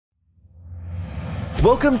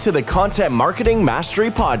Welcome to the Content Marketing Mastery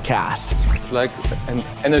Podcast. It's like an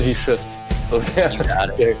energy shift. So you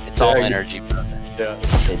got it. It's all energy, brother. Yeah.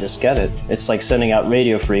 They just get it. It's like sending out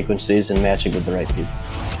radio frequencies and matching with the right people.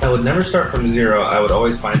 I would never start from zero. I would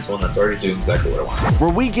always find someone that's already doing exactly what I want.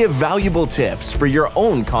 Where we give valuable tips for your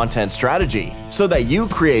own content strategy so that you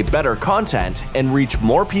create better content and reach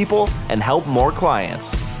more people and help more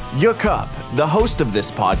clients. Yukup, the host of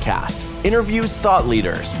this podcast, interviews thought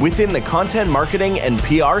leaders within the content marketing and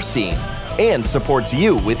PR scene and supports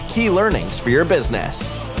you with key learnings for your business.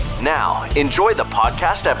 Now, enjoy the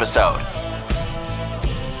podcast episode.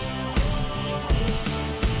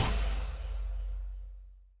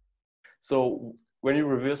 So when you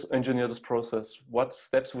reverse engineer this process, what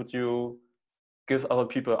steps would you give other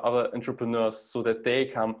people, other entrepreneurs, so that they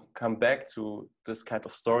come back to this kind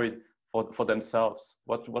of story for themselves?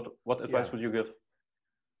 What advice would you give?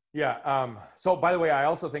 Yeah. So by the way, I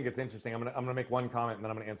also think it's interesting. I'm gonna make one comment and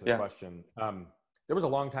then I'm gonna answer the question. There was a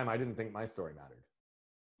long time I didn't think my story mattered.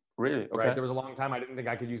 Really? Okay. Right. There was a long time I didn't think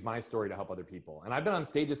I could use my story to help other people. And I've been on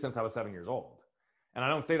stages since I was 7 years old. And I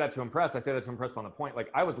don't say that to impress. I say that to impress on the point. Like,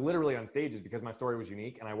 I was literally on stages because my story was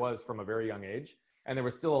unique, and I was from a very young age. And there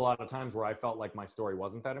was still a lot of times where I felt like my story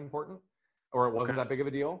wasn't that important, or it wasn't that big of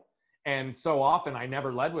a deal. And so often I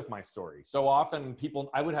never led with my story. So often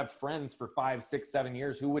I would have friends for 5, 6, 7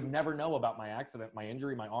 years who would never know about my accident, my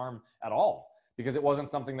injury, my arm at all, because it wasn't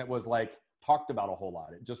something that was like talked about a whole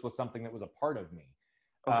lot. It just was something that was a part of me.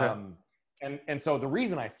 Okay. And so the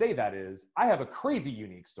reason I say that is I have a crazy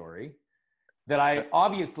unique story that I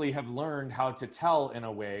obviously have learned how to tell in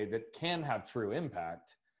a way that can have true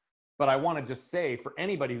impact. But I want to just say, for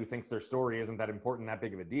anybody who thinks their story isn't that important, that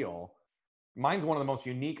big of a deal, mine's one of the most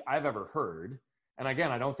unique I've ever heard. And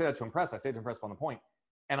again, I don't say that to impress. I say it to impress on the point.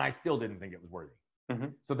 And I still didn't think it was worthy. Mm-hmm.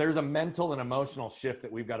 So there's a mental and emotional shift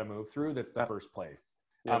that we've got to move through. That's the first place.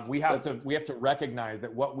 Yes. We have to recognize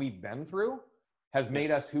that what we've been through has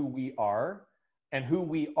made us who we are. And who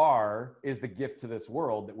we are is the gift to this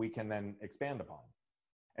world that we can then expand upon.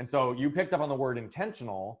 And so you picked up on the word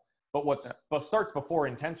intentional, but what starts before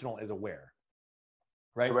intentional is aware,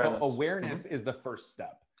 right? Awareness. So awareness is the first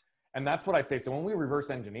step. And that's what I say. So when we reverse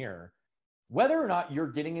engineer, whether or not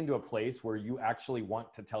you're getting into a place where you actually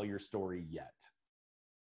want to tell your story yet,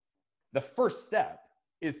 the first step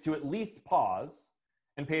is to at least pause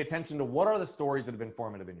and pay attention to what are the stories that have been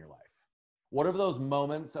formative in your life. What are those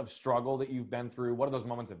moments of struggle that you've been through? What are those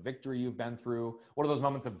moments of victory you've been through? What are those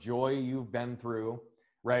moments of joy you've been through,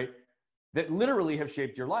 right? That literally have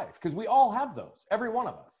shaped your life. Because we all have those, every one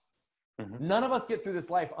of us. Mm-hmm. None of us get through this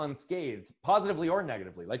life unscathed, positively or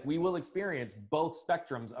negatively. Like, we will experience both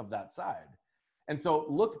spectrums of that side. And so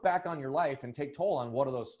look back on your life and take toll on what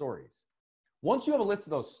are those stories. Once you have a list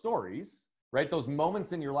of those stories, right? Those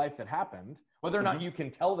moments in your life that happened, whether or not you can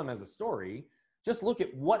tell them as a story, just look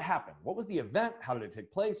at what happened. What was the event? How did it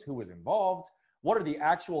take place? Who was involved? What are the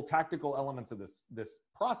actual tactical elements of this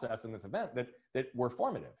process and this event that were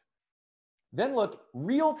formative? Then look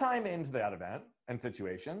real time into that event and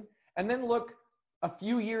situation, and then look a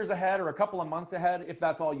few years ahead or a couple of months ahead, if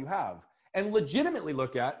that's all you have, and legitimately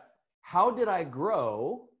look at, how did I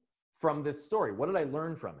grow from this story? What did I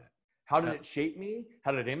learn from it? How did it shape me?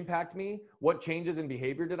 How did it impact me? What changes in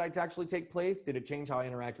behavior did I actually take place? Did it change how I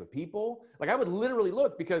interact with people? Like, I would literally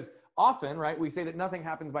look, because often, right, we say that nothing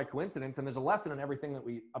happens by coincidence, and there's a lesson in everything that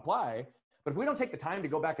we apply. But if we don't take the time to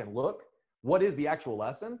go back and look, what is the actual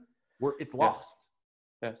lesson? It's lost.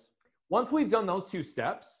 Yes. Once we've done those two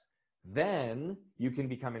steps, then you can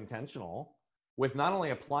become intentional with not only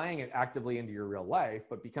applying it actively into your real life,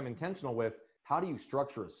 but become intentional with, how do you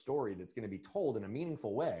structure a story that's going to be told in a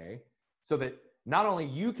meaningful way, so that not only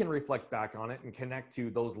you can reflect back on it and connect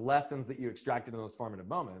to those lessons that you extracted in those formative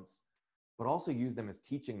moments, but also use them as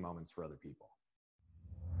teaching moments for other people.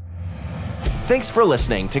 Thanks for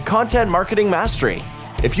listening to Content Marketing Mastery.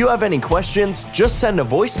 If you have any questions, just send a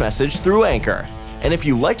voice message through Anchor. And if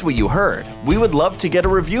you liked what you heard, we would love to get a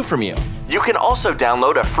review from you. You can also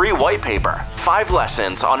download a free white paper, 5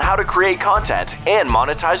 lessons on how to create content and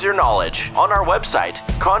monetize your knowledge, on our website,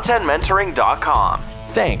 contentmentoring.com.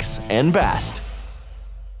 Thanks and best.